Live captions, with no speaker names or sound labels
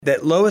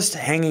That lowest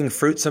hanging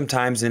fruit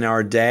sometimes in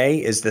our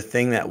day is the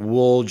thing that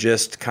we'll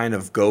just kind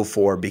of go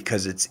for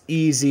because it's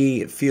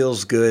easy, it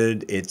feels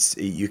good,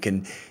 you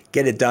can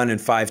get it done in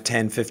 5,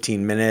 10,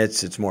 15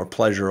 minutes, it's more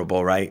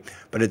pleasurable, right?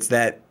 But it's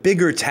that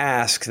bigger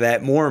task,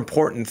 that more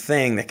important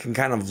thing that can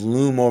kind of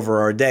loom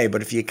over our day.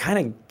 But if you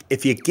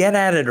get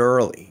at it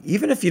early,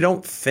 even if you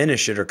don't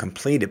finish it or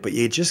complete it, but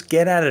you just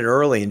get at it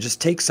early and just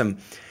take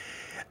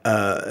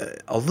a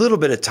little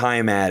bit of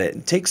time at it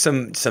and take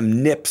some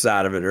nips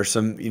out of it or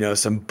some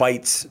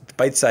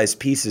bite-sized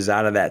pieces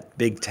out of that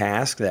big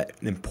task, that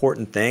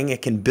important thing.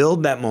 It can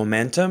build that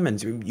momentum,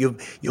 and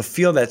you'll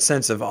feel that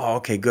sense of, oh,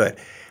 okay, good.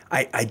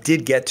 I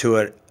did get to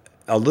it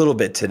a little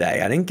bit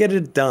today. I didn't get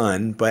it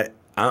done, but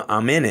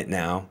I'm in it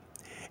now.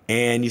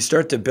 And you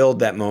start to build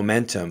that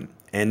momentum.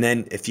 And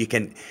then if you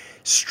can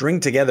string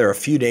together a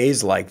few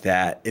days like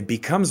that, it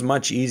becomes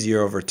much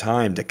easier over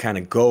time to kind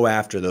of go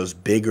after those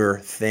bigger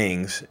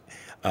things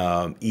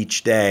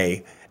each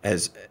day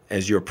as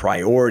your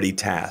priority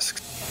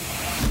tasks.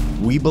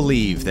 We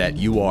believe that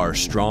you are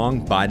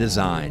strong by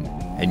design,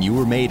 and you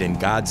were made in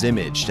God's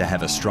image to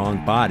have a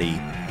strong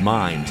body,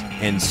 mind,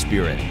 and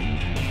spirit.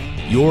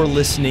 You're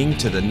listening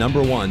to the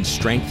 #1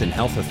 Strength and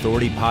Health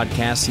Authority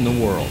podcast in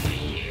the world.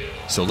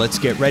 So let's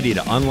get ready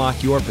to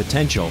unlock your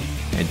potential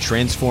and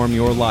transform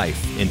your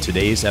life in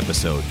today's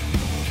episode.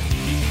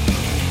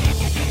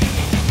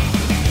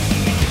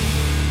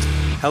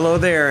 Hello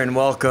there, and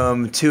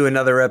welcome to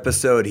another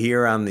episode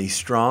here on the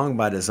Strong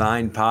by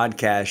Design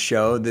podcast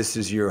show. This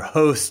is your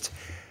host,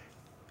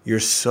 your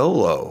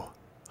solo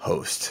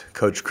host,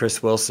 Coach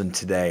Chris Wilson.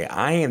 Today,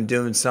 I am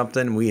doing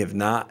something we have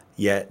not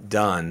yet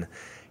done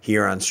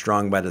here on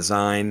Strong by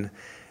Design,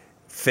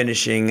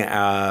 finishing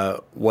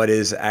what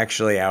is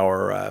actually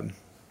our,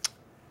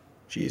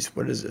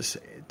 what is this,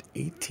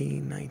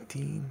 18,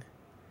 19?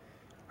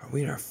 Are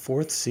we in our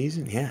 4th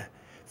season? Yeah.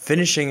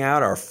 Finishing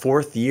out our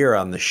 4th year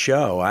on the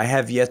show. I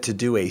have yet to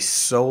do a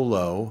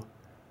solo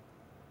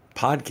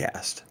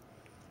podcast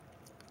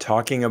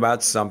talking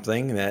about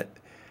something that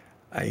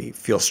I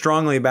feel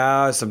strongly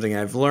about, something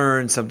I've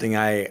learned, something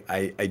I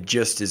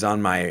just is on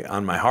my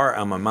heart,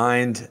 on my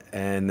mind,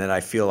 and that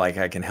I feel like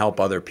I can help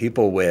other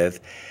people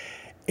with.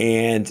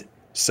 And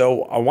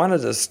so I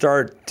wanted to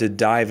start to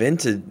dive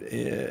into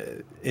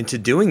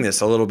doing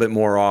this a little bit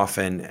more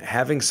often,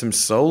 having some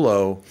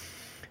solo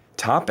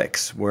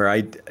topics where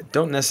I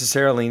don't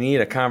necessarily need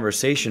a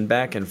conversation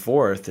back and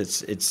forth.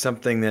 It's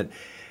something that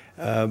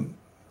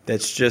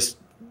that's just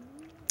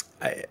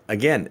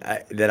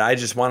that I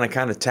just want to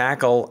kind of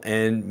tackle,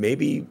 and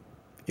maybe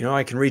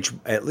I can reach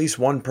at least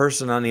one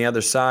person on the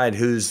other side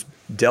who's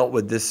dealt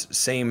with this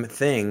same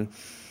thing,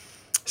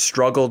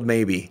 struggled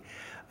maybe,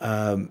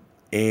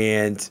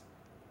 and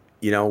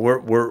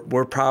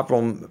we're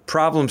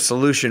problem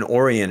solution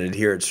oriented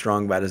here at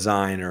Strong by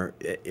Design, or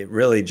it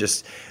really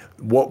just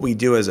what we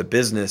do as a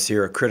business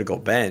here at Critical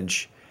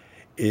Bench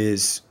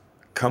is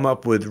come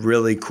up with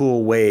really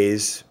cool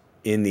ways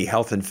in the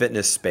health and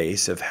fitness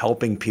space of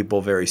helping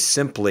people very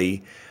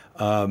simply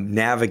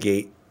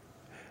navigate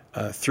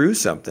through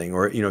something,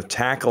 or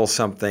tackle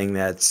something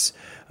that's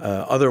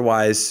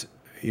otherwise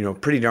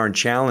pretty darn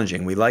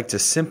challenging. We like to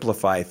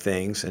simplify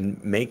things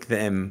and make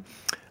them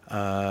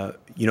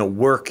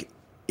work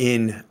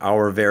in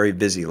our very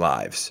busy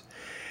lives.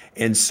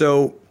 And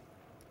so,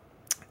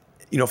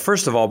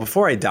 first of all,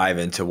 before I dive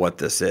into what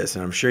this is,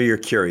 and I'm sure you're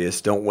curious,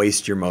 don't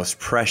waste your most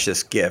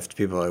precious gift.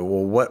 People are like,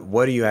 well,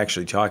 what are you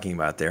actually talking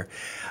about there?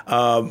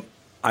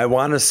 I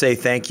want to say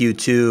thank you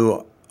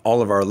to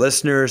all of our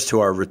listeners, to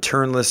our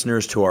return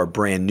listeners, to our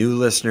brand new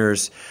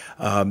listeners.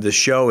 The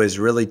show has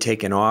really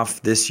taken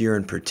off this year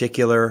in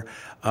particular,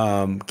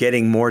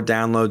 getting more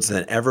downloads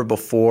than ever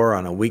before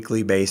on a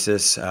weekly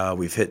basis.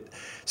 We've hit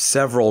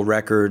several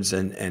records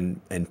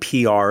and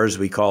PRs,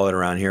 we call it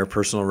around here,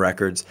 personal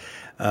records,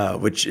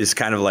 which is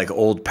kind of like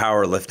old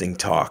powerlifting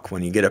talk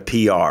when you get a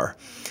PR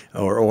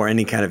or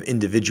any kind of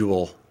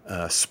individual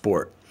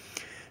sport.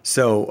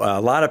 So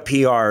a lot of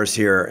PRs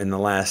here in the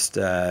last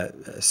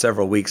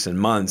several weeks and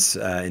months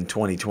in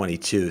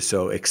 2022.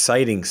 So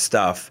exciting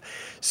stuff.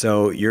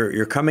 So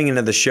you're coming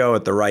into the show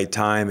at the right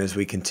time as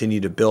we continue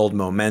to build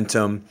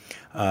momentum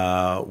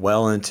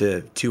well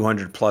into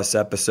 200 plus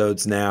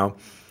episodes now.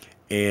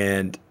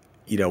 And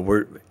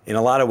we're in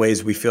a lot of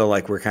ways we feel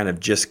like we're kind of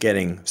just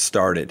getting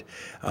started.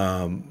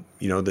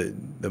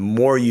 The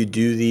more you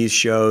do these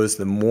shows,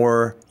 the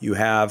more you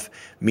have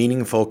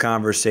meaningful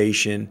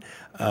conversation.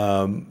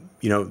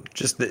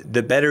 Just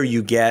the better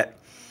you get,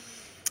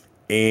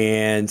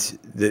 and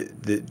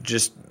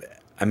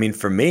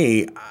for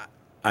me,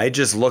 I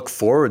just look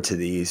forward to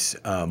these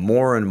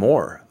more and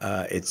more.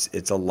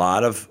 It's a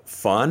lot of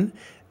fun.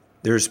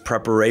 There's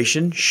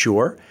preparation,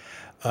 sure,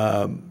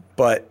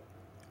 but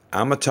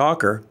I'm a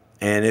talker,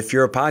 and if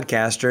you're a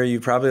podcaster, you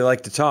probably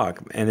like to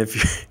talk, and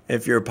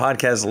if you're a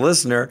podcast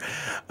listener,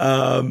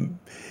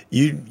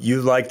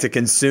 you like to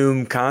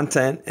consume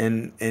content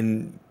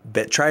and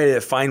try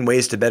to find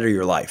ways to better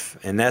your life.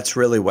 And that's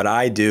really what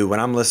I do when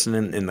I'm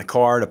listening in the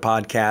car to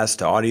podcasts,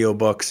 to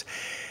audiobooks,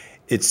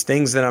 it's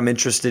things that I'm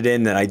interested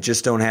in that I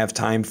just don't have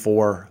time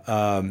for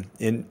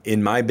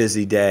in my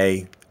busy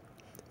day.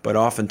 But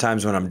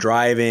oftentimes when I'm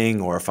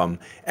driving or if I'm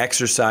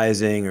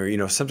exercising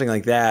or something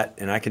like that,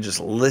 and I can just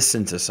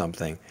listen to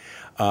something,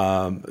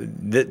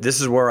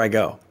 this is where I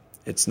go.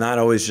 It's not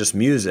always just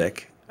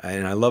music,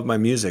 and I love my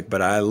music,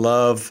 but I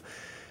love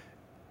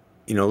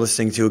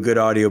listening to a good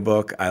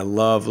audiobook. I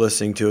love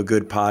listening to a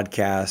good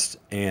podcast,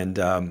 and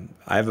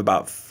I have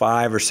about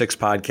 5 or 6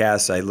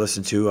 podcasts I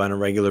listen to on a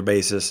regular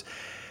basis,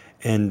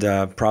 and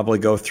probably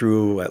go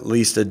through at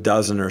least a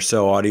dozen or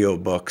so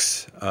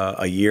audiobooks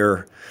a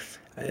year.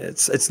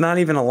 It's not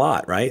even a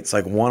lot, right? It's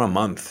like one a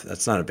month.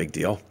 That's not a big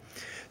deal.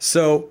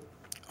 So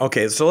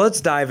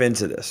let's dive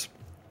into this.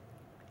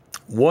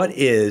 What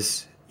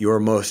is your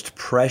most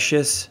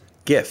precious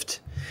gift?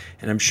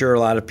 And I'm sure a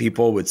lot of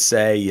people would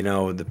say,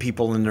 the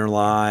people in their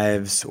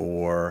lives,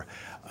 or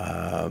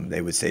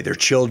they would say their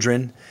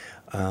children.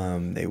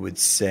 They would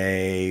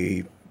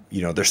say,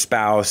 their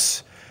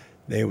spouse.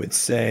 They would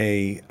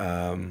say,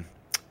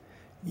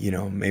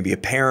 maybe a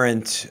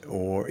parent,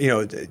 or,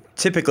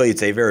 typically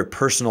it's a very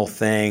personal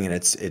thing, and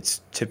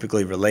it's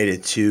typically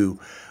related to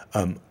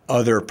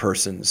other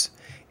persons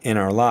in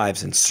our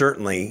lives. And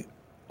certainly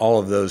all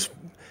of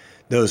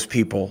those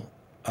people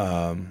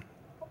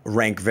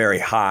rank very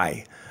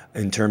high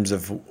in terms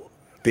of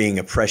being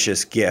a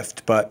precious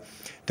gift. But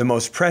the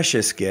most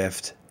precious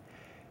gift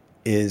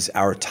is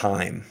our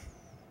time.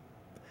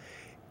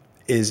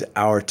 Is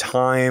our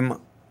time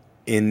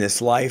in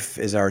this life,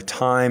 is our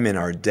time in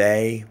our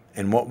day,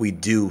 and what we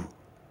do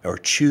or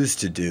choose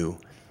to do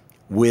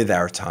with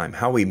our time,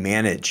 how we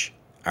manage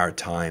our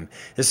time.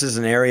 This is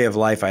an area of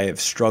life I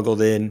have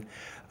struggled in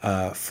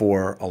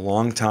for a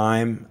long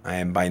time. I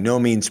am by no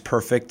means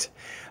perfect.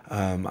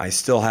 I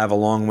still have a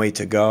long way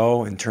to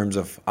go in terms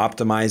of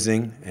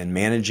optimizing and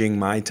managing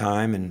my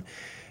time and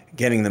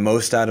getting the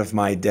most out of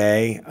my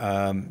day.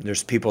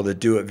 There's people that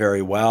do it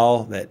very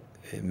well, that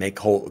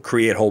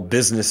create whole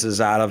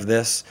businesses out of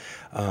this.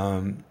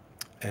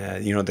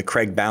 The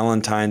Craig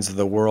Ballantynes of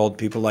the world,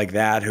 people like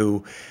that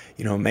who,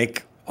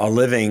 make a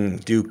living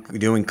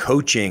doing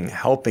coaching,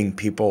 helping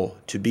people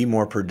to be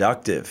more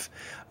productive,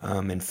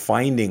 and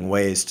finding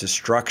ways to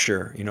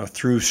structure.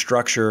 Through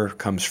structure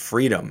comes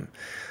freedom.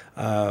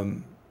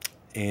 And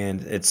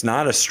it's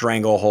not a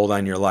stranglehold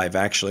on your life.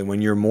 Actually,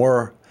 when you're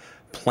more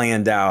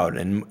planned out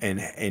and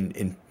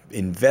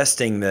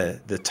investing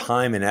the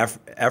time and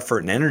effort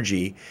and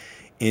energy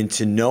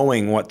into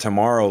knowing what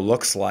tomorrow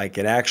looks like,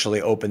 it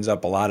actually opens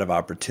up a lot of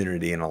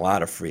opportunity and a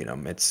lot of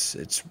freedom.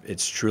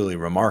 It's truly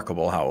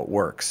remarkable how it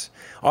works.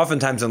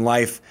 Oftentimes in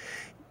life,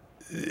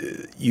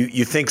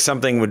 you think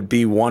something would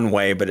be one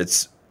way, but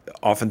it's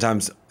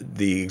oftentimes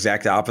the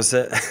exact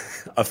opposite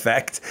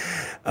effect.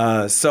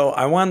 So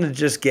I wanted to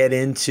just get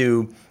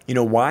into,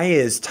 why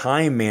is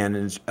time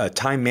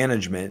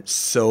management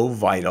so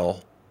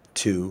vital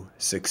to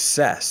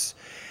success?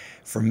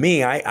 For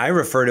me, I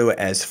refer to it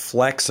as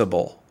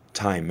flexible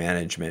time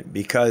management,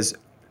 because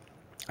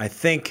I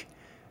think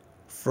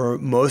for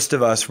most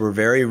of us, we're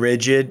very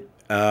rigid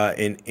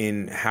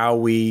in how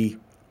we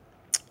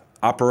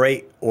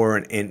operate, or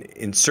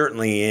in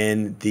certainly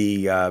in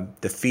the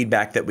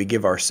feedback that we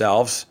give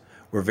ourselves.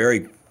 We're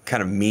very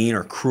kind of mean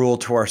or cruel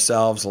to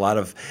ourselves. A lot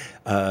of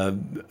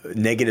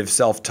negative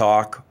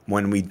self-talk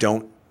when we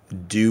don't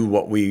do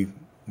what we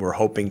were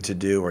hoping to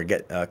do or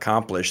get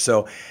accomplished.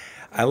 So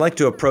I like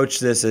to approach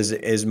this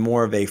as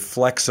more of a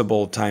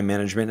flexible time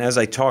management. And as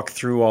I talk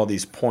through all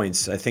these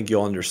points, I think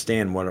you'll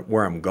understand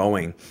where I'm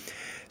going.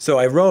 So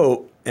I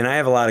wrote, and I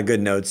have a lot of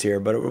good notes here,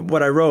 but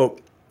what I wrote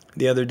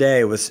the other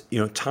day was,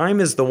 time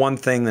is the one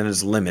thing that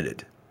is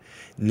limited.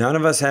 None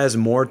of us has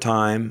more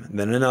time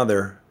than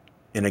another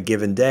in a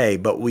given day,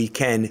 but we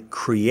can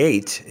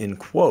create, in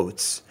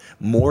quotes,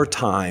 more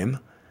time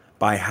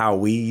by how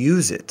we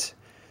use it.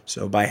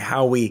 So by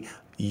how we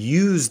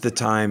use the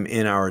time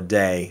in our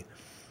day,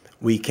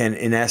 we can,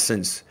 in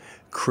essence,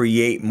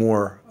 create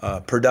more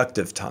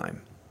productive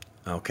time.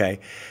 Okay,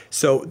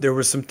 so there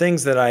were some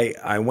things that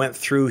I went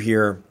through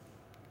here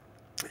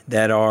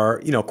that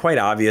are, quite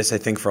obvious, I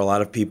think, for a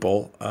lot of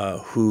people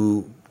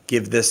who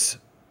give this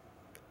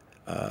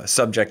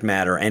subject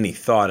matter any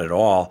thought at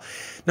all.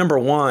 Number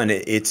one,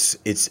 it's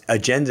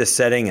agenda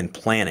setting and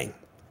planning.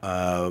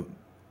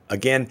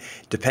 Again,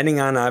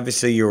 depending on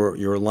obviously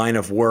your line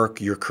of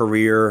work, your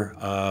career,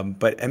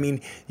 but I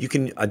mean, you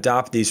can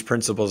adopt these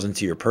principles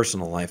into your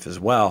personal life as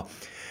well.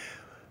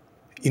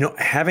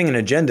 Having an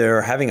agenda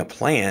or having a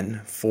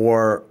plan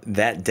for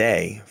that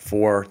day,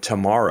 for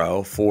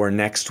tomorrow, for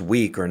next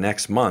week or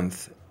next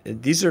month,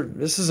 this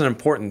is an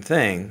important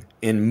thing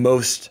in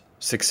most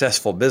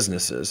successful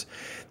businesses.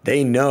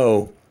 They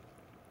know,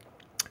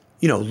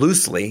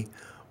 loosely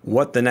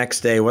what the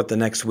next day, what the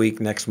next week,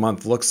 next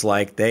month looks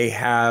like. They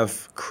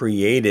have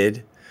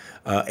created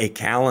a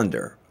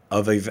calendar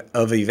of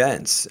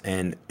events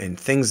and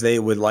things they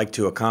would like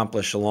to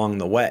accomplish along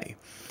the way.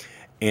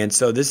 And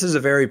so this is a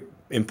very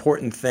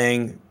important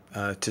thing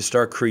to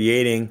start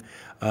creating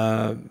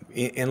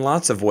in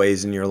lots of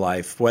ways in your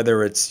life,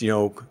 whether it's,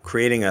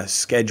 creating a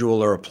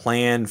schedule or a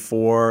plan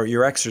for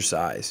your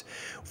exercise,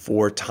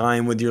 for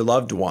time with your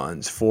loved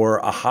ones, for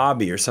a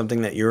hobby or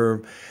something that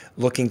you're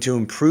looking to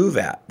improve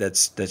at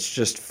that's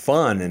just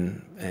fun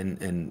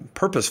and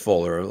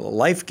purposeful or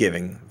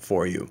life-giving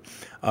for you.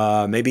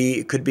 Maybe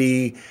it could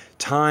be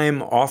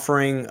time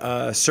offering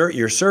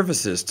your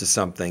services to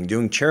something,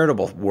 doing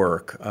charitable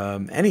work,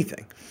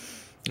 anything.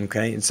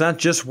 Okay, it's not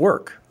just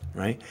work,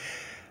 right?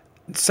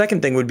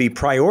 Second thing would be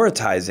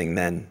prioritizing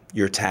then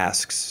your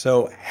tasks.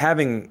 So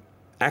having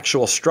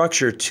actual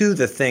structure to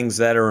the things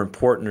that are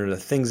important or the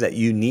things that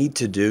you need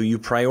to do, you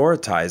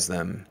prioritize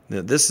them.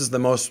 This is the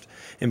most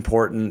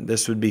important.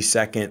 This would be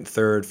second,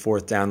 third,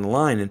 fourth down the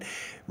line, and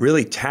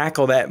really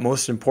tackle that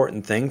most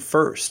important thing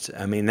first.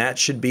 I mean, that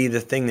should be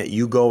the thing that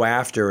you go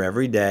after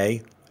every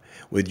day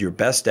with your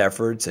best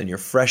efforts and your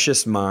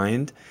freshest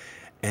mind,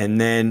 and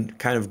then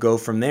kind of go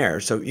from there.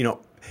 So,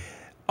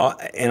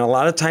 and a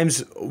lot of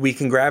times we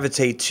can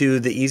gravitate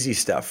to the easy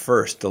stuff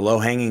first, the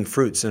low-hanging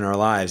fruits in our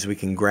lives. We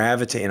can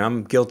gravitate, and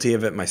I'm guilty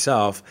of it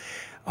myself.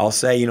 I'll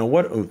say,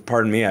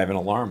 pardon me, I have an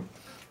alarm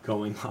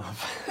going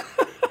off.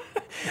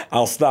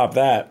 I'll stop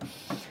that.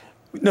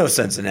 No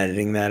sense in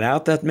editing that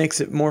out. That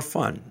makes it more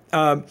fun.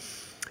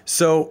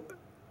 So,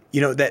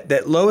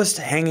 that lowest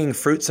hanging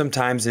fruit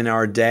sometimes in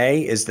our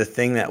day is the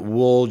thing that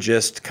we'll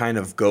just kind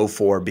of go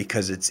for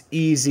because it's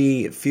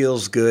easy, it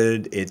feels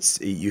good,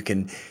 you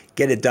can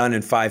get it done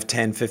in 5,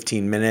 10,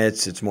 15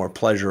 minutes. It's more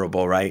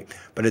pleasurable, right?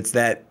 But it's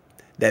that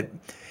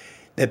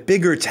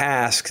bigger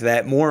task,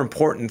 that more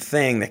important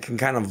thing that can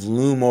kind of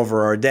loom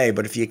over our day.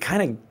 But if you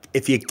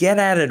get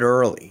at it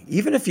early,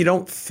 even if you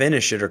don't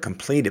finish it or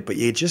complete it, but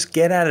you just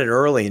get at it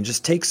early and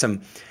just take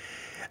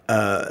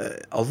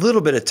a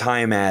little bit of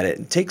time at it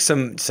and take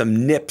some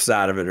nips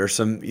out of it or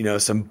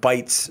some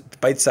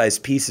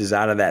bite-sized pieces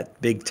out of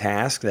that big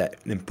task, that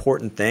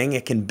important thing,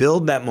 it can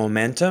build that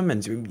momentum,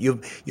 and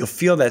you'll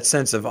feel that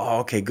sense of,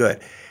 oh, okay,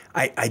 good.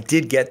 I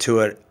did get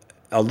to it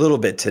a little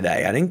bit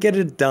today. I didn't get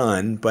it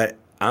done, but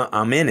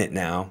I'm in it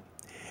now.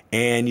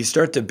 And you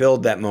start to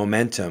build that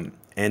momentum.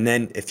 And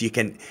then if you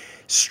can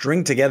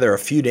string together a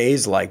few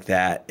days like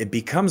that, it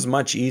becomes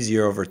much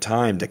easier over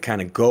time to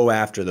kind of go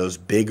after those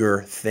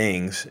bigger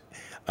things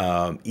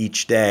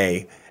each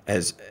day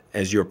as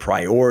your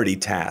priority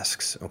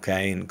tasks,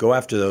 okay? And go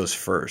after those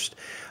first.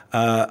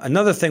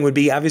 Another thing would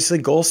be obviously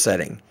goal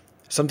setting.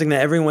 Something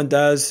that everyone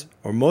does,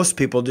 or most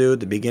people do at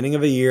the beginning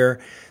of a year.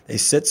 They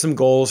set some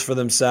goals for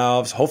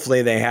themselves.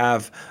 Hopefully they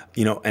have,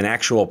 an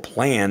actual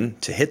plan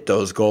to hit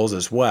those goals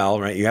as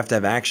well, right? You have to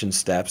have action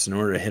steps in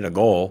order to hit a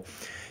goal.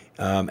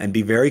 And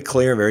be very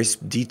clear, very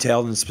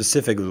detailed and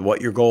specific with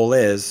what your goal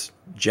is.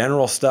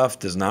 General stuff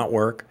does not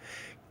work.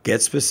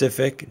 Get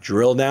specific,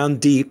 drill down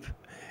deep,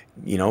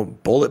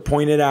 bullet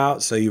point it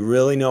out so you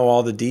really know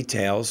all the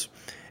details.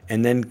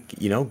 And then,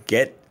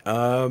 get,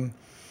 put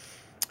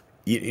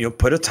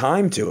a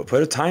time to it,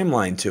 put a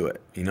timeline to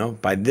it.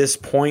 By this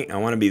point, I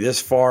want to be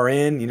this far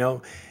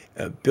in,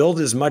 build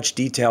as much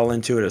detail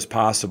into it as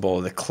possible.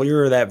 The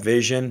clearer that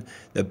vision,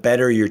 the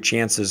better your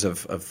chances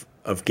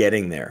of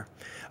getting there.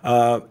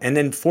 And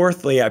then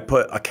fourthly, I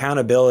put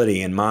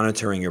accountability and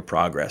monitoring your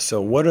progress.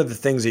 So what are the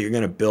things that you're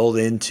going to build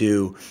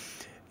into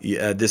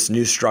this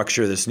new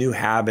structure, this new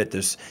habit,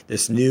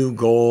 this new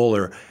goal,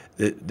 or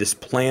this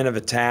plan of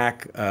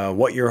attack,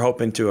 what you're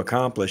hoping to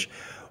accomplish?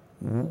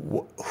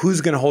 Who's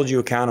going to hold you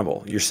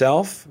accountable?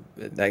 Yourself?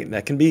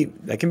 That can be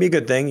a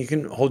good thing. You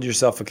can hold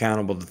yourself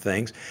accountable to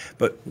things,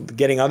 but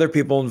getting other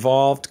people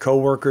involved,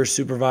 coworkers,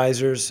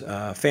 supervisors,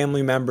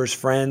 family members,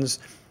 friends,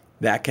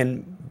 that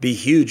can be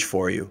huge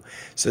for you,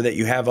 so that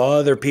you have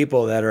other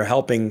people that are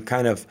helping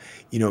kind of,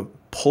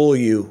 pull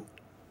you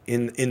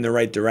in the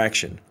right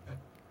direction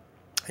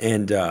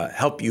and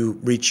help you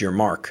reach your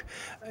mark.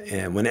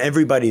 And when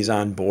everybody's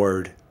on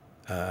board,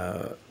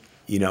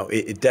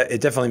 it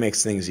definitely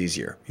makes things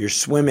easier. You're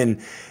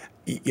swimming,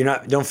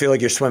 don't feel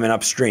like you're swimming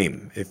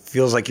upstream. It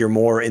feels like you're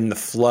more in the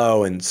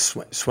flow and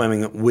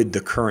swimming with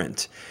the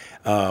current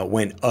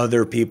when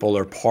other people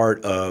are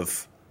part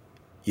of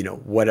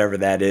whatever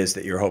that is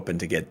that you're hoping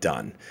to get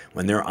done,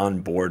 when they're on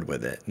board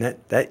with it. And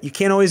that you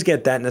can't always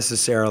get that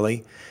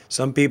necessarily.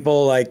 Some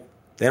people they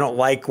don't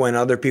like when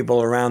other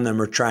people around them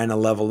are trying to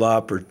level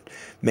up or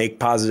make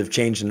positive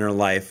change in their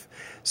life.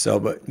 So,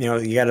 but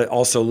you got to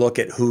also look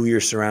at who you're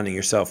surrounding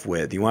yourself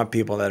with. You want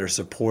people that are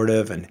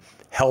supportive and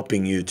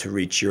helping you to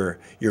reach your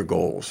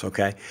goals.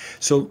 Okay.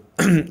 So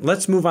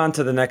let's move on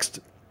to the next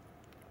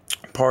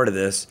part of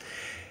this.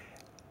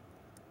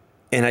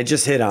 And I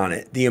just hit on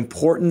it. The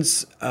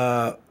importance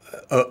of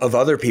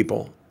other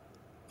people,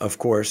 of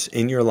course,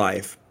 in your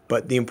life,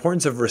 but the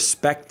importance of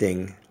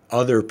respecting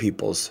other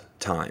people's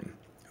time.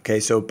 Okay,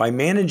 so by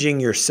managing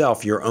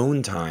yourself, your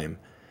own time,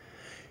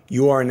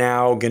 you are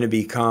now going to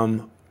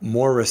become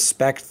more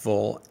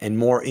respectful and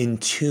more in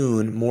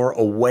tune, more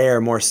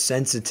aware, more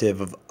sensitive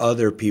of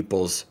other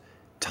people's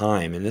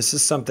time. And this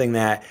is something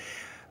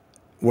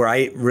where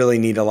I really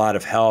need a lot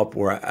of help,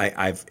 where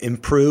I've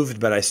improved,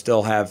 but I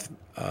still have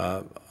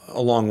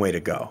a long way to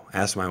go.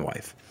 Ask my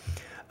wife.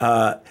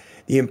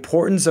 The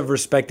importance of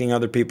respecting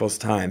other people's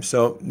time.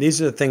 So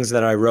these are the things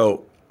that I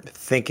wrote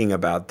thinking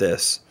about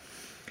this.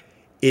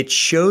 It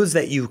shows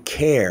that you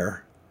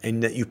care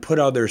and that you put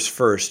others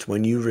first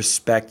when you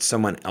respect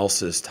someone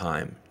else's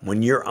time,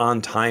 when you're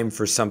on time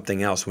for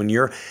something else, when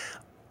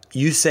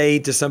you say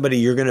to somebody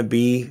you're going to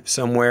be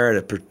somewhere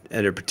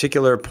at a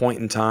particular point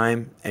in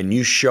time and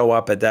you show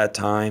up at that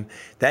time,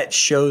 that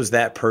shows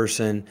that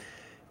person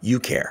you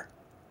care,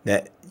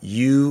 that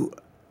you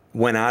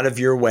went out of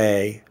your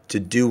way to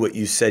do what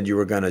you said you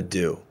were going to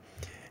do.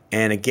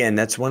 And again,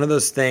 that's one of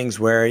those things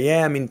where,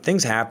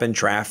 things happen,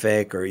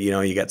 traffic, or,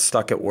 you got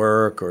stuck at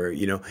work, or,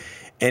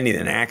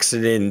 an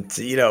accident,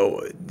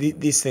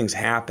 these things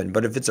happen.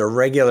 But if it's a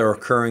regular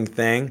occurring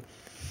thing,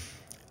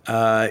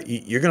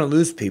 you're going to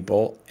lose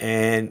people,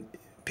 and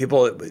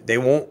people, they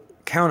won't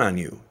count on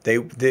you.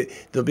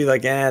 They'll be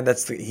like,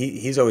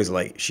 he's always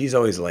late. She's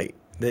always late.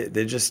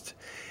 They're just,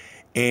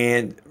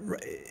 and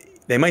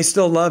they might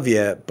still love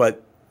you,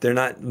 but they're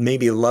not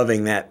maybe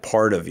loving that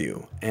part of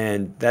you.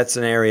 And that's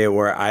an area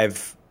where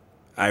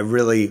I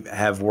really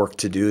have work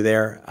to do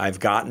there. I've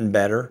gotten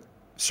better,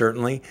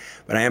 certainly,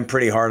 but I am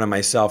pretty hard on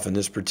myself in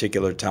this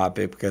particular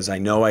topic because I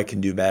know I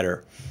can do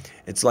better.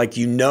 It's like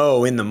in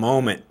the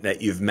moment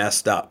that you've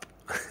messed up.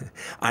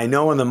 I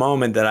know in the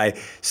moment that I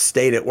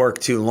stayed at work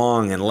too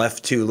long and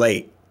left too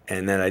late,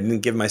 and that I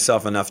didn't give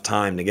myself enough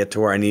time to get to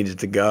where I needed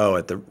to go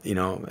at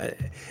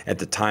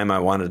the time I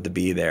wanted to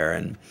be there.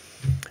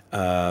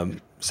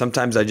 And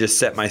sometimes I just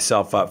set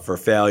myself up for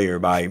failure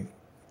by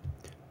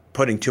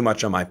putting too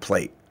much on my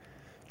plate,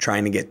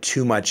 trying to get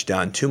too much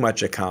done, too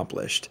much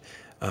accomplished.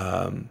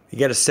 You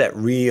got to set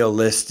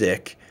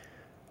realistic,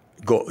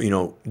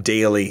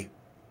 daily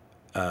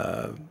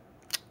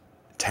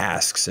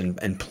tasks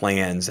and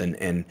plans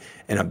and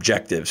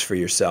objectives for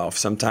yourself.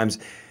 Sometimes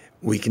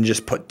we can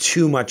just put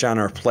too much on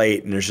our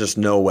plate, and there's just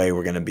no way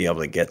we're going to be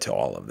able to get to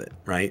all of it,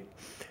 right?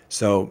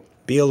 So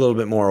be a little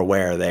bit more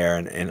aware there,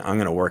 and I'm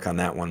going to work on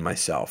that one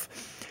myself.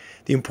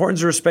 The importance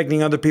of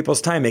respecting other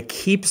people's time. It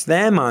keeps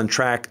them on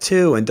track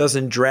too and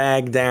doesn't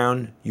drag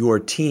down your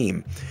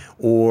team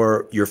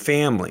or your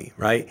family,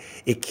 right?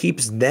 It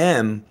keeps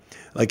them,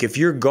 like if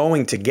you're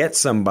going to get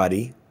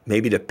somebody,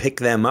 maybe to pick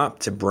them up,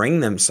 to bring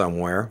them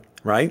somewhere,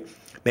 right?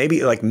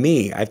 Maybe like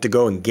me, I have to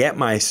go and get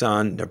my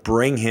son to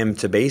bring him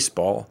to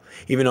baseball.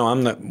 Even though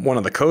I'm one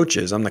of the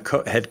coaches, I'm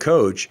the head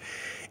coach,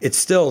 it's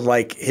still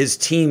like his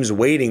team's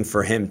waiting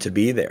for him to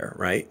be there,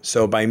 right?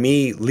 So by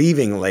me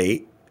leaving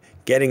late,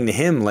 getting to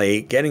him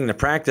late, getting to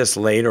practice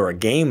late or a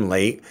game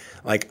late,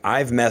 like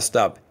I've messed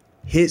up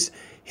he's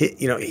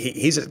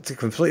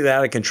completely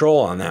out of control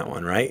on that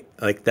one, right?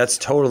 Like that's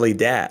totally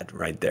dad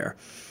right there.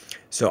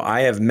 So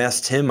I have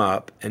messed him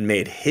up and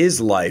made his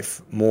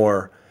life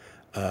more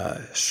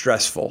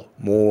stressful,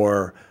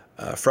 more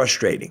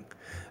frustrating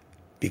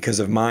because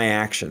of my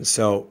actions.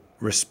 So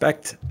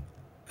respect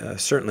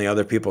certainly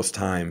other people's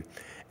time,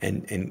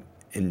 and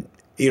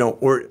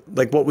or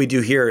like what we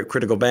do here at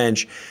Critical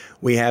Bench,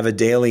 we have a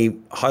daily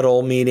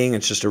huddle meeting.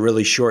 It's just a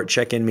really short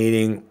check-in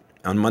meeting.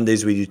 On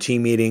Mondays, we do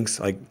team meetings.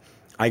 Like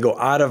I go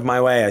out of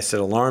my way. I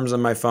set alarms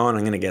on my phone.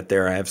 I'm going to get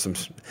there. I have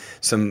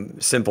some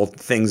simple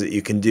things that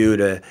you can do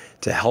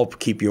to help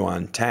keep you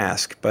on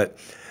task. But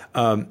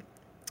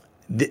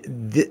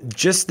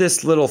just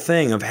this little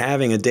thing of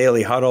having a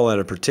daily huddle at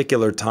a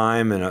particular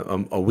time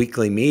and a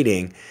weekly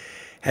meeting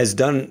has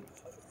done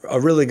a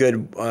really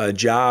good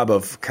job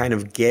of kind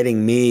of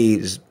getting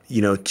me,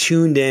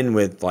 tuned in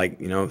with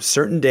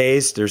certain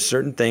days. There's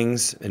certain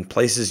things and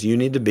places you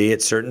need to be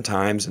at certain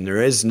times, and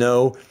there is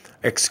no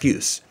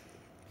excuse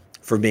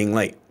for being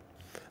late.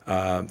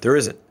 There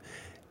isn't.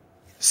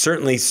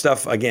 Certainly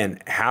stuff, again,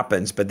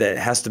 happens, but that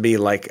has to be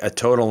like a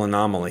total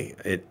anomaly.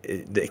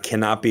 It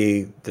cannot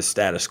be the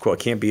status quo. It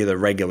can't be the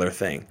regular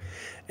thing.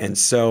 And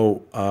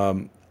so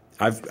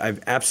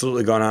I've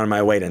absolutely gone out of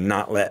my way to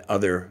not let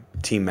other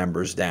team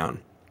members down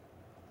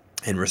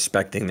and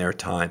respecting their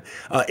time.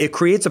 It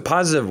creates a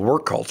positive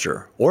work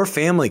culture or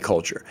family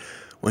culture.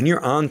 When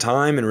you're on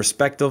time and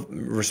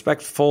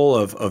respectful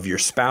of your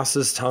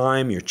spouse's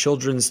time, your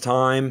children's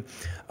time,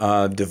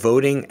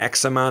 devoting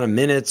X amount of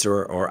minutes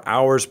or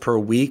hours per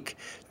week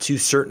to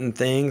certain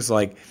things,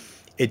 like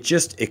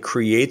it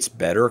creates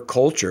better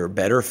culture,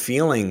 better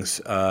feelings,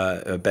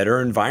 a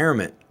better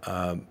environment.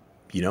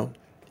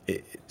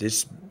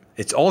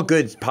 It's all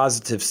good,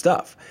 positive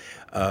stuff.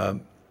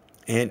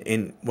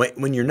 And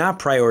when you're not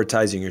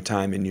prioritizing your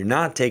time and you're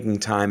not taking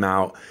time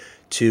out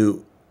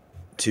to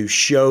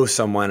show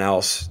someone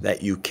else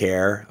that you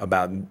care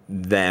about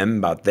them,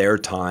 about their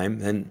time,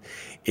 then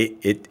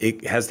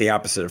it has the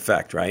opposite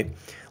effect, right?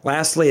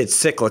 Lastly, it's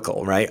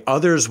cyclical, right?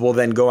 Others will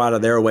then go out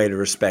of their way to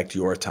respect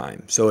your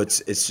time. So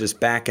it's just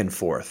back and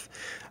forth.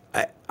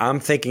 I'm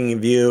thinking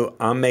of you.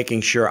 I'm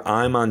making sure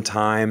I'm on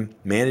time,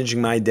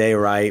 managing my day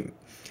right,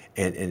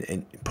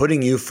 and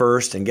putting you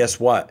first. And guess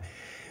what?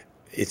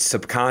 it's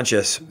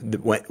subconscious.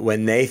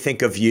 When they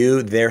think of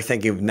you, they're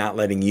thinking of not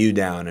letting you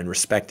down and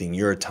respecting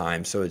your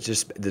time. So it's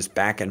just this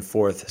back and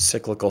forth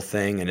cyclical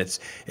thing, and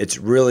it's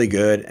really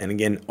good. And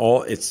again,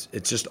 it's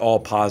just all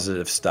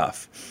positive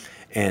stuff.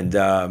 And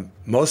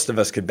most of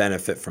us could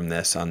benefit from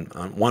this on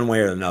one way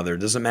or another. It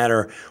doesn't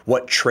matter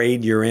what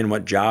trade you're in,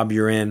 what job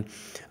you're in.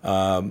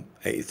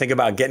 Think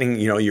about getting,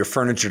 your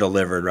furniture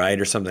delivered, right?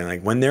 Or something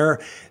like when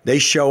they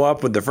show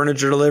up with the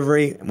furniture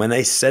delivery, when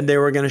they said they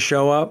were going to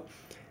show up,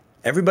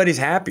 everybody's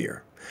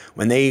happier.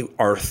 When they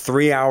are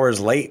 3 hours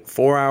late,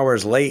 4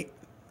 hours late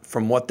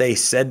from what they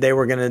said they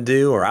were going to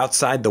do, or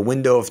outside the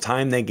window of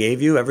time they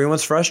gave you,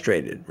 everyone's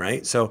frustrated,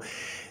 right? So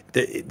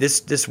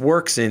this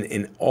works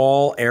in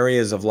all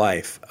areas of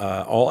life,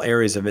 all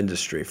areas of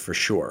industry for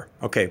sure.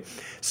 Okay,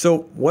 so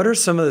what are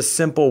some of the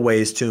simple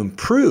ways to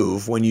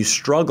improve when you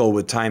struggle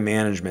with time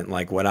management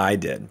like what I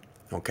did?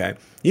 Okay,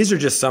 these are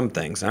just some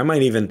things.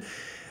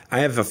 I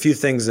have a few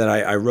things that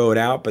I wrote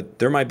out, but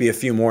there might be a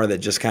few more that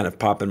just kind of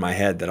pop in my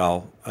head that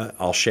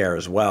I'll share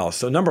as well.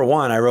 So number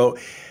one, I wrote,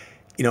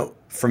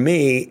 for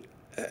me,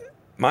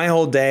 my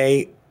whole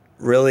day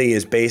really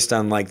is based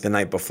on like the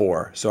night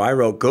before. So I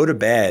wrote, go to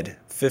bed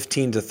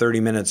 15 to 30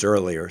 minutes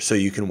earlier so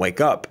you can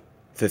wake up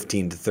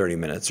 15 to 30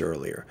 minutes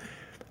earlier.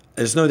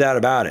 There's no doubt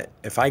about it.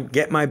 If I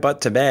get my butt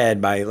to bed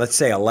by, let's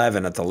say,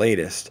 11 at the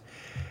latest,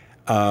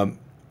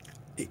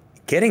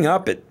 getting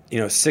up at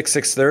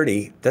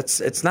 6:30,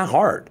 it's not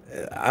hard.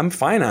 I'm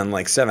fine on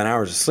like 7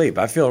 hours of sleep.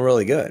 I feel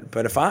really good.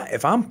 But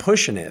if I'm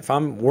pushing it, if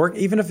I'm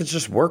even if it's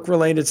just work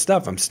related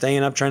stuff, I'm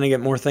staying up trying to get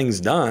more things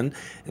done,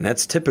 and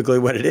that's typically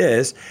what it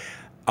is.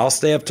 I'll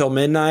stay up till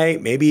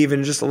midnight, maybe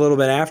even just a little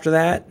bit after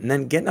that, and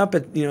then getting up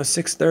at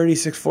 6:30,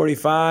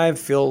 6:45,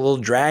 feel a little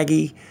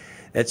draggy.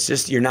 That's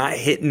just you're not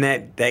hitting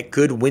that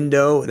good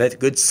window, that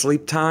good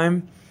sleep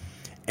time,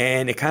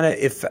 and it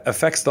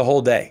affects the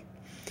whole day.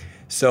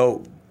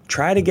 So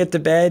try to get to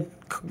bed,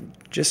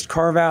 just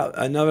carve out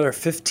another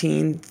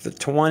 15,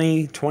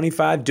 20,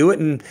 25. Do it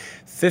in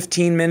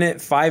 15-minute,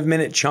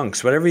 5-minute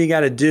chunks. Whatever you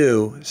got to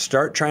do,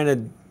 start trying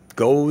to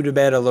go to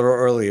bed a little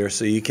earlier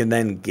so you can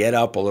then get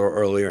up a little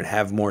earlier and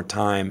have more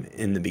time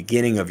in the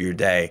beginning of your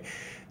day,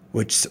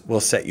 which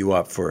will set you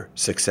up for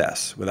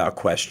success without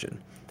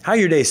question. How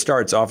your day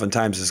starts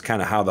oftentimes is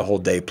kind of how the whole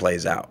day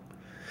plays out.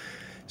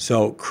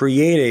 So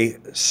create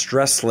a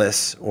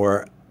stressless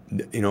or,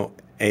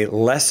 a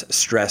less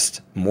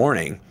stressed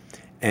morning,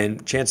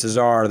 and chances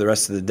are the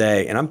rest of the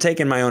day, and I'm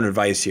taking my own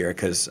advice here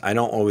because I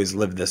don't always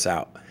live this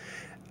out.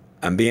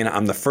 I'm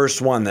the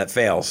first one that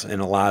fails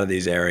in a lot of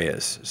these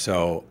areas.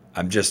 So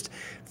I'm just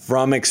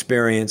from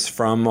experience,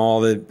 from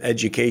all the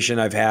education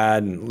I've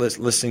had and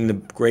listening to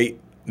great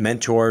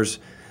mentors,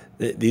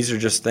 these are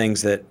just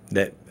things that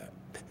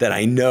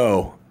I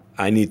know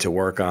I need to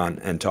work on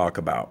and talk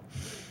about.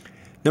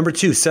 Number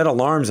 2, set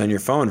alarms on your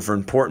phone for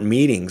important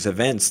meetings,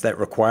 events that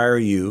require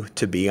you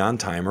to be on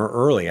time or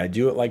early. I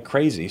do it like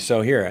crazy.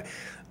 So here,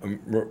 I'm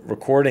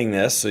recording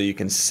this so you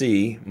can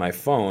see my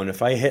phone.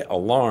 If I hit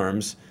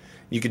alarms,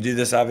 you could do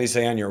this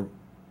obviously on your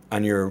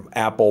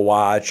Apple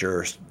Watch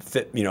or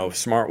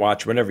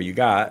smartwatch, whatever you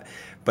got.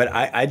 But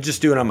I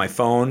just do it on my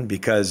phone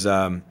because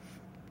I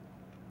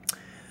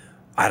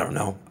don't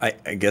know. I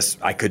guess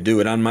I could do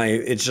it on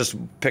it's just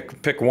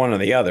pick one or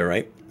the other,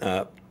 right?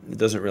 It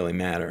doesn't really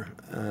matter.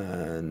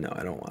 No,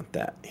 I don't want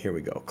that. Here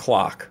we go.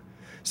 Clock.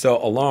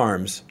 So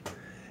alarms.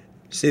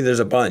 See, there's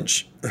a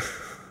bunch.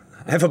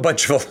 I have a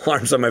bunch of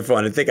alarms on my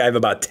phone. I think I have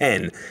about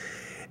 10.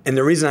 And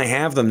the reason I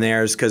have them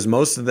there is because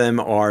most of them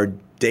are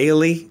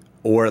daily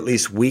or at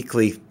least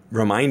weekly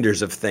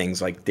reminders of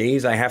things like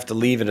days I have to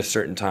leave at a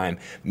certain time,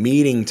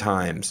 meeting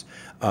times,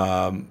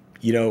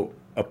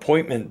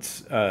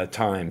 appointments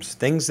times,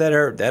 things that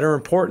are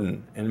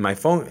important. And my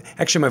phone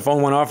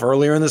went off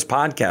earlier in this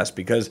podcast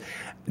because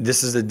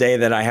this is the day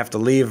that I have to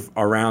leave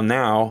around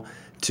now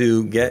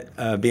to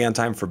be on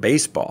time for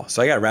baseball.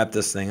 So I got to wrap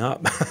this thing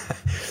up.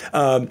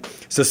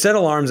 So set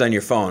alarms on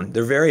your phone.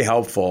 They're very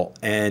helpful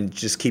and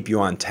just keep you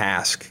on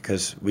task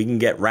because we can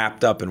get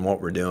wrapped up in what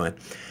we're doing.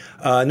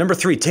 Number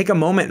 3, take a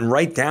moment and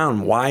write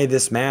down why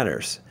this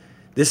matters.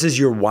 This is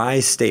your why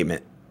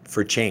statement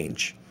for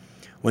change.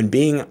 When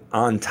being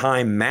on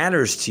time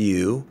matters to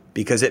you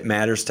because it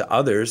matters to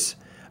others'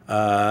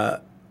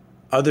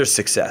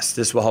 success,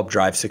 this will help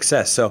drive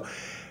success. So,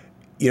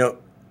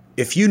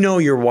 if you know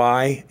your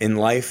why in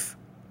life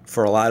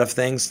for a lot of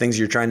things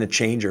you're trying to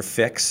change or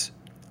fix,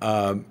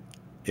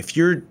 if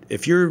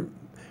you're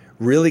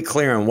really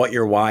clear on what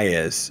your why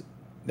is,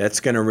 that's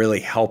going to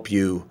really help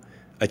you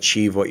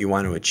achieve what you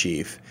want to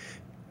achieve.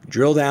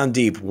 Drill down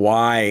deep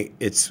why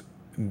it's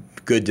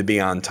good to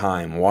be on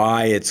time,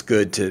 why it's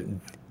good to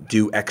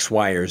do X,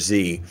 Y, or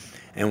Z.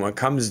 And when it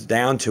comes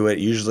down to it,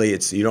 usually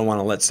it's you don't want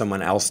to let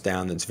someone else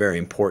down that's very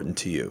important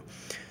to you.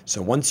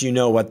 So once you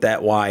know what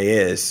that why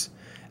is,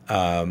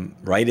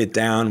 write it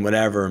down,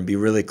 whatever, and be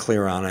really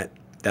clear on it.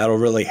 That'll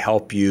really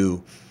help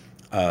you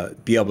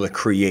be able to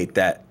create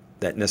that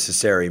that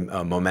necessary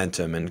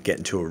momentum and get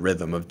into a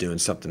rhythm of doing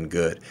something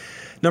good.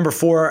 Number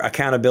 4,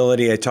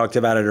 accountability. I talked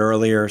about it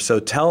earlier. So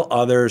tell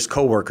others,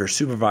 coworkers,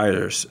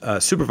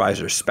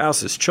 supervisors,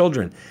 spouses,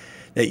 children,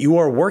 that you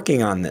are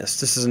working on this.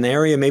 This is an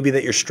area maybe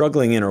that you're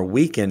struggling in or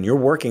weak in. You're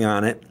working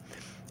on it,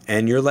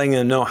 and you're letting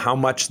them know how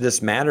much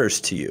this matters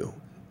to you.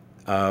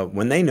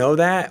 When they know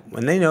that,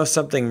 when they know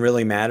something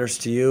really matters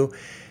to you,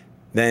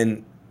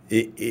 then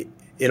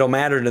it'll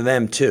matter to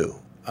them too.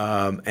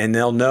 And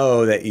they'll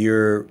know that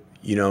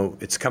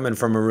it's coming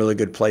from a really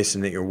good place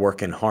and that you're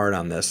working hard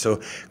on this. So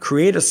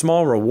create a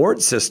small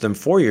reward system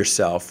for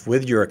yourself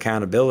with your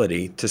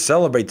accountability to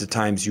celebrate the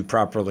times you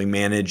properly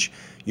manage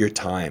your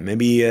time.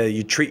 Maybe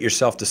you treat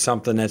yourself to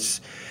something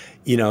that's,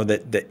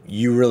 that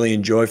you really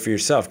enjoy for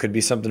yourself. Could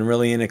be something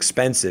really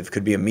inexpensive.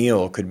 Could be a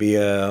meal. Could be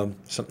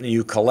something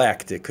you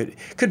collect. It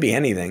could be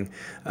anything.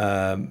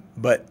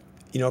 But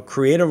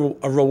create a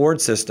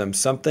reward system,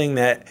 something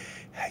that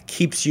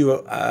keeps you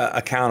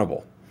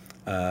accountable.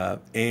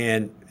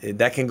 And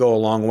that can go a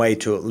long way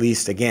to at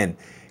least, again,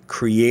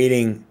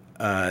 creating,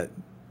 where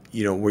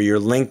you're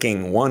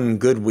linking one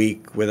good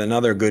week with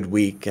another good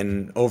week.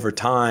 And over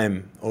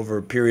time, over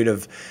a period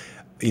of,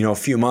 a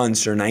few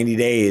months or 90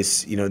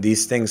 days,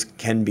 these things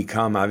can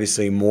become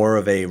obviously more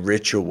of a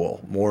ritual,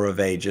 more of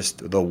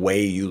just the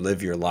way you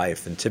live your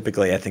life. And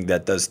typically, I think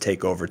that does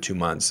take over 2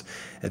 months.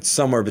 It's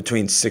somewhere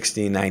between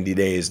 60 and 90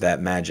 days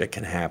that magic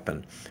can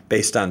happen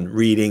based on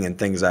reading and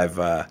things I've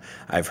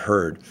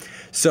heard.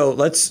 So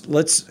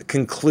let's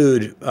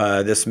conclude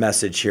this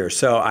message here.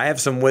 So I have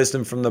some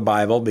wisdom from the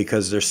Bible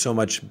because there's so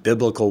much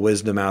biblical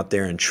wisdom out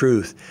there and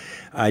truth.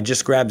 I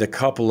just grabbed a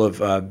couple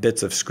of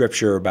bits of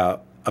scripture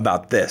about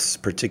this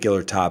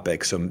particular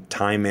topic, so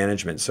time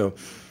management. So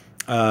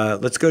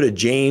let's go to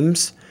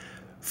James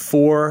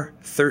chapter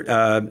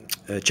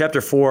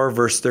 4,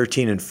 verse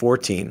 13 and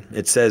 14.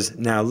 It says,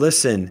 "Now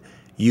listen,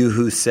 you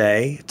who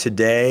say,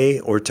 today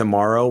or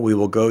tomorrow we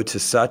will go to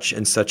such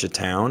and such a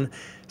town,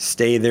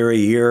 stay there a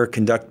year,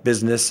 conduct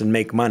business, and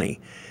make money.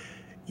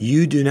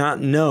 You do not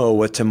know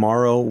what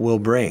tomorrow will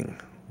bring.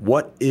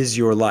 What is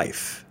your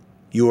life?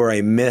 You are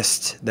a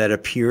mist that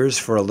appears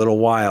for a little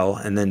while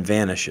and then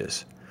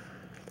vanishes."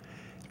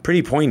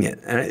 Pretty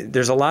poignant. And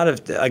there's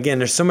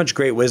there's so much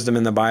great wisdom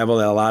in the Bible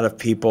that a lot of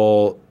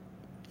people,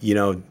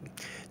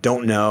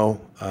 don't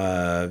know,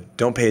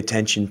 don't pay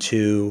attention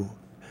to,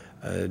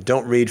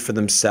 don't read for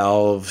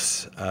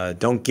themselves,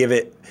 don't give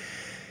it.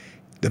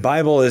 The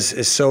Bible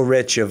is so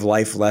rich of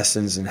life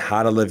lessons and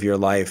how to live your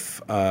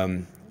life,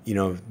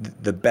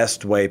 the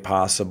best way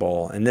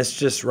possible. And this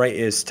just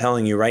is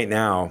telling you right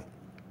now,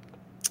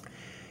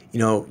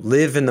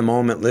 live in the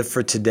moment, live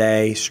for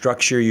today,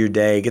 structure your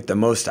day, get the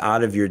most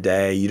out of your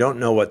day. You don't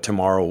know what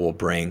tomorrow will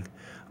bring.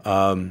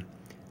 And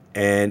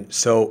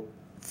so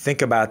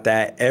think about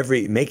that,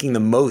 making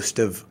the most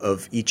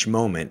of each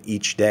moment,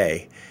 each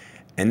day.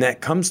 And that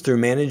comes through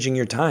managing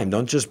your time.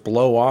 Don't just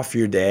blow off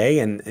your day.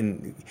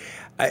 And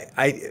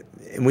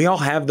we all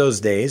have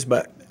those days,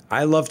 but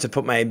I love to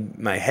put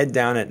my head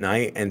down at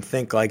night and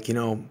think what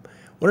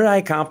did I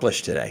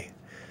accomplish today?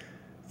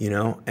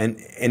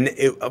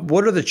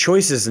 What are the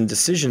choices and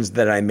decisions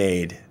that I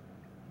made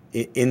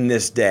in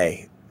this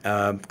day?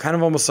 Kind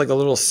of almost like a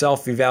little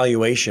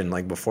self-evaluation,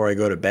 like before I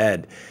go to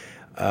bed.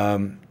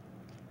 You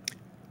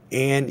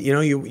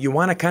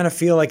want to kind of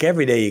feel like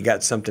every day you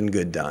got something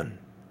good done.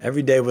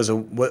 Every day was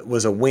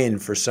a win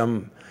for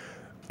some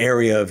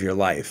area of your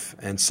life.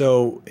 And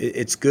so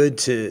it's good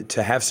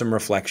to have some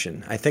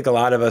reflection. I think a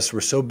lot of us,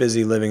 we're so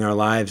busy living our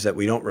lives that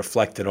we don't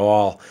reflect at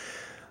all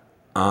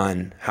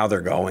on how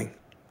they're going.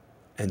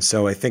 And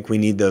so I think we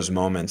need those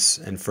moments.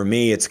 And for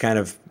me, it's kind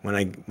of when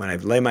I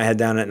lay my head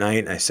down at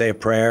night and I say a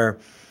prayer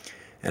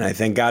and I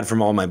thank God for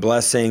all my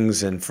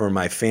blessings and for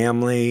my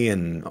family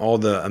and all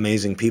the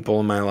amazing people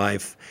in my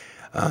life.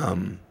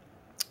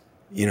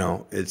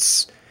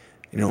 It's,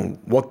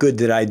 what good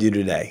did I do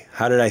today?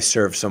 How did I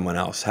serve someone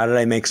else? How did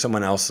I make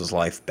someone else's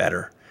life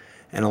better?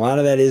 And a lot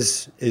of that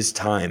is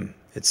time.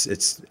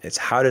 It's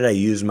how did I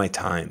use my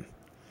time?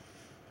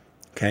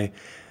 Okay.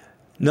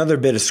 Another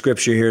bit of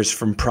scripture here is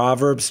from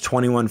Proverbs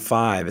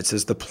 21:5. It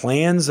says, "The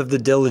plans of the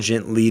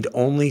diligent lead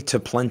only to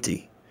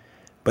plenty,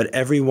 but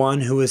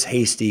everyone who is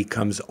hasty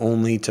comes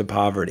only to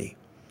poverty."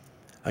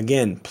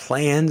 Again,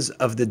 plans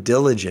of the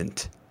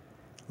diligent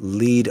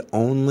lead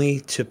only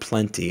to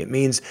plenty. It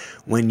means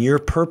when you're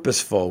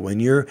purposeful,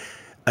 when you're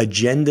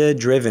agenda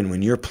driven,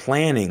 when you're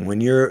planning, when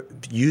you're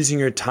using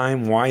your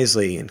time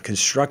wisely and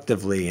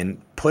constructively and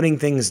putting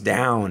things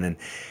down and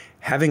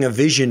having a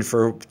vision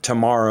for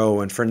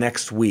tomorrow and for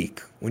next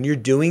week. When you're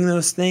doing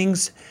those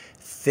things,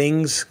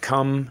 things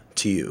come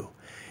to you.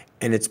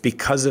 And it's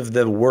because of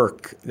the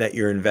work that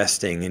you're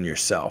investing in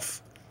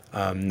yourself,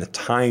 the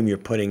time you're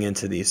putting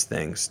into these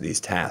things, these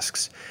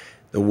tasks,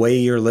 the way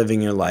you're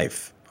living your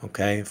life.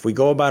 Okay? If we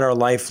go about our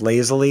life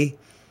lazily,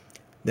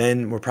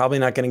 then we're probably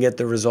not going to get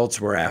the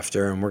results we're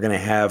after. And we're going to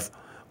have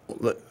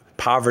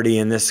poverty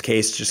in this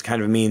case just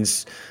kind of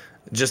means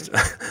just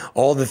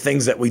all the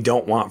things that we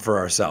don't want for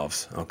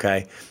ourselves,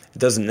 okay? It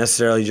doesn't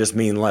necessarily just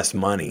mean less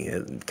money.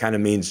 It kind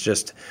of means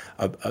just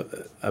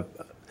a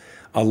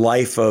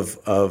life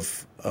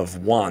of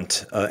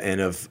want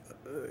and of,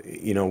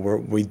 where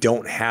we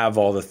don't have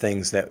all the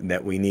things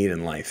that we need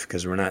in life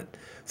because we're not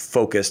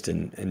focused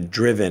and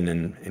driven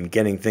and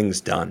getting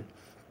things done,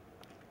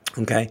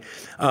 okay?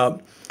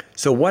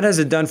 So what has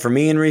it done for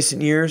me in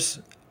recent years?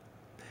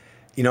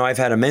 I've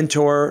had a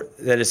mentor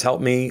that has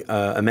helped me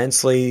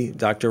immensely,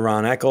 Dr.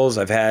 Ron Eccles.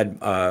 I've had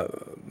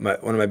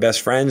one of my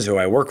best friends who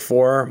I work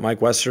for,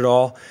 Mike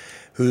Westerdahl,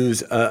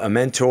 who's a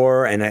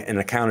mentor and an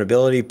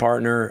accountability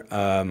partner,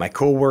 my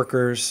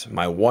coworkers,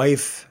 my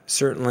wife,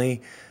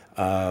 certainly,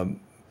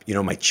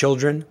 my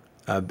children,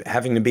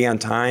 having to be on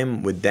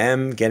time with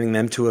them, getting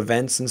them to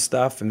events and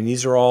stuff. I mean,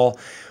 these are all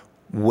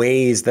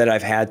ways that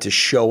I've had to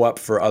show up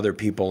for other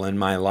people in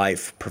my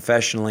life,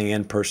 professionally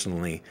and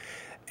personally.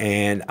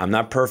 And I'm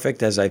not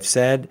perfect, as I've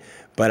said,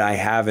 but I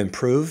have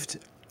improved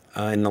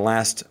in the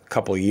last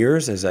couple of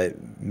years as I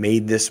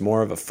made this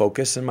more of a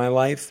focus in my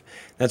life.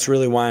 That's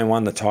really why I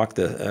wanted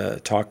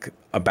to talk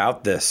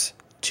about this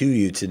to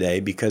you today,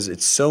 because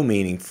it's so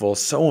meaningful,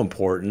 so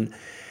important,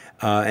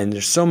 and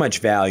there's so much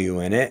value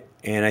in it.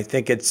 And I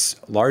think it's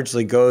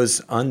largely goes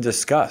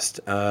undiscussed.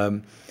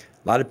 A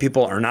lot of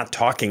people are not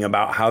talking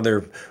about how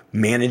they're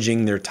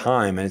managing their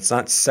time, and it's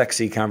not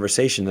sexy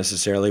conversation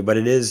necessarily, but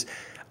it is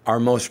our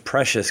most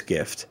precious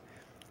gift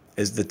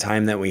is the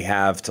time that we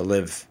have to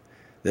live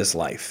this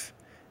life.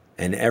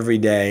 And every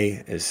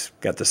day has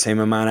got the same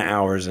amount of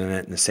hours in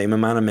it and the same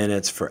amount of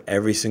minutes for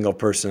every single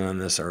person on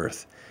this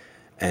earth.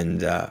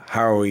 And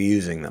how are we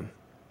using them,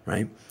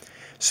 right?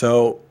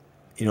 So,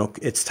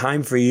 it's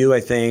time for you, I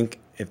think,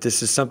 if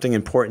this is something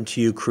important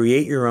to you,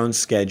 create your own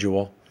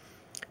schedule,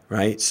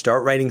 right?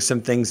 Start writing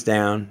some things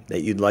down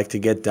that you'd like to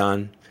get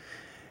done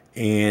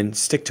and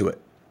stick to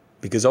it.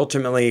 Because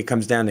ultimately it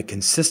comes down to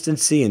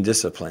consistency and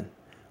discipline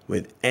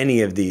with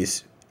any of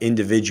these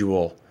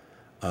individual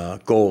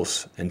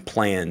goals and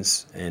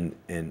plans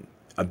and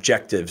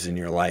objectives in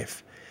your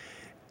life.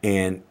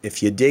 And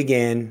if you dig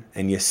in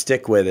and you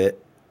stick with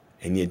it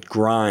and you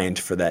grind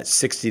for that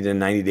 60 to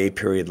 90 day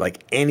period,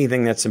 like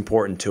anything that's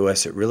important to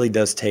us, it really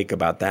does take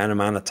about that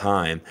amount of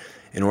time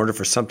in order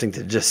for something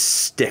to just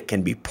stick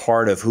and be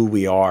part of who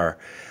we are.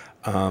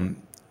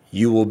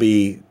 You will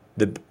be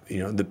the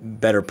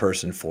better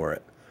person for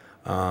it.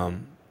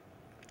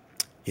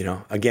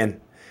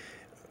 Again,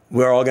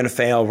 we're all going to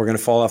fail. We're going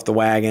to fall off the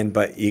wagon,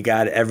 but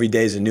every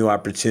day is a new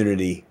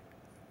opportunity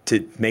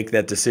to make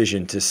that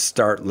decision to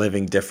start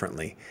living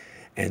differently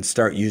and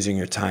start using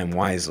your time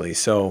wisely.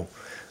 So,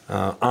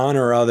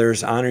 honor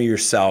others, honor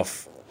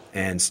yourself,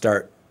 and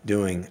start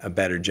doing a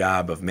better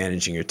job of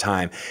managing your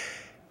time.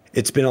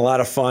 It's been a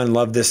lot of fun.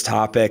 Love this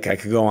topic. I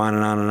could go on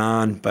and on and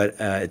on, but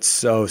it's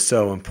so,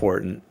 so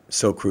important,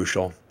 so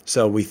crucial.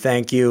 So we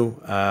thank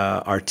you,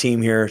 our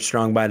team here at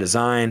Strong by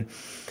Design,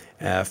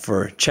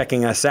 for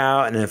checking us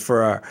out, and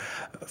for our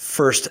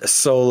first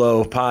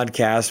solo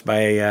podcast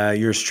by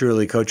yours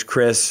truly, Coach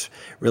Chris.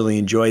 Really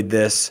enjoyed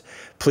this.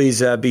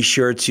 Please be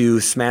sure to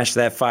smash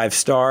that 5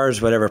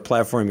 stars, whatever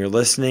platform you're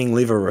listening.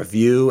 Leave a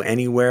review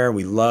anywhere.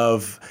 We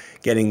love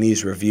getting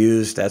these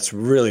reviews. That's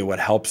really what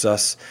helps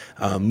us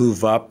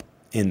move up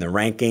in the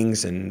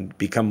rankings and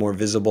become more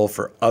visible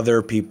for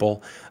other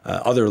people,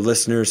 other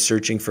listeners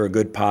searching for a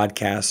good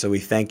podcast. So we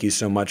thank you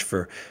so much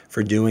for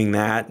doing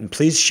that. And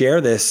please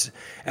share this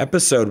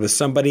episode with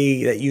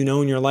somebody that you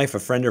know in your life, a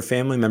friend or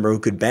family member who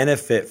could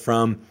benefit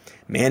from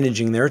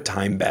managing their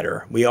time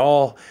better. We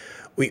all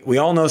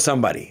know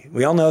somebody.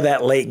 We all know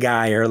that late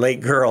guy or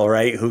late girl,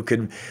 right, who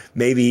could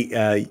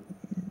maybe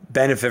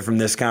benefit from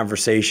this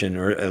conversation,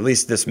 or at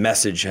least this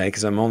message,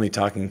 because I'm only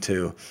talking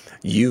to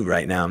you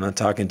right now. I'm not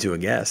talking to a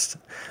guest.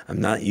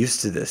 I'm not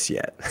used to this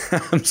yet.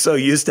 I'm so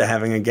used to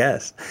having a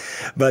guest.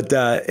 But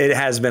it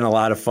has been a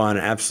lot of fun,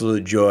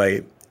 absolute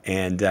joy.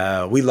 And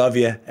we love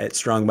you at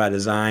Strong by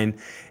Design.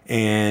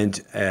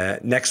 And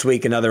next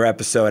week, another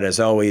episode. As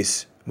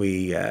always,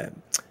 we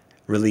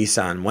release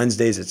on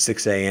Wednesdays at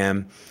 6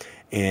 a.m.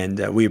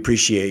 And we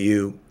appreciate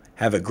you.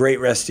 Have a great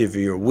rest of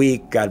your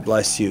week. God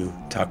bless you.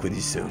 Talk with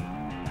you soon.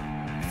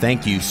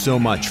 Thank you so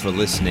much for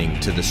listening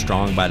to the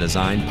Strong by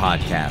Design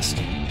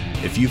podcast.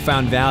 If you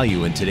found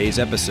value in today's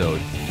episode,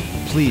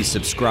 please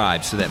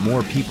subscribe so that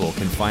more people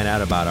can find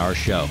out about our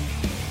show.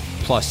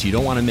 Plus, you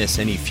don't want to miss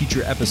any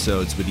future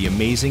episodes with the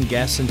amazing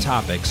guests and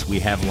topics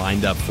we have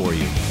lined up for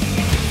you.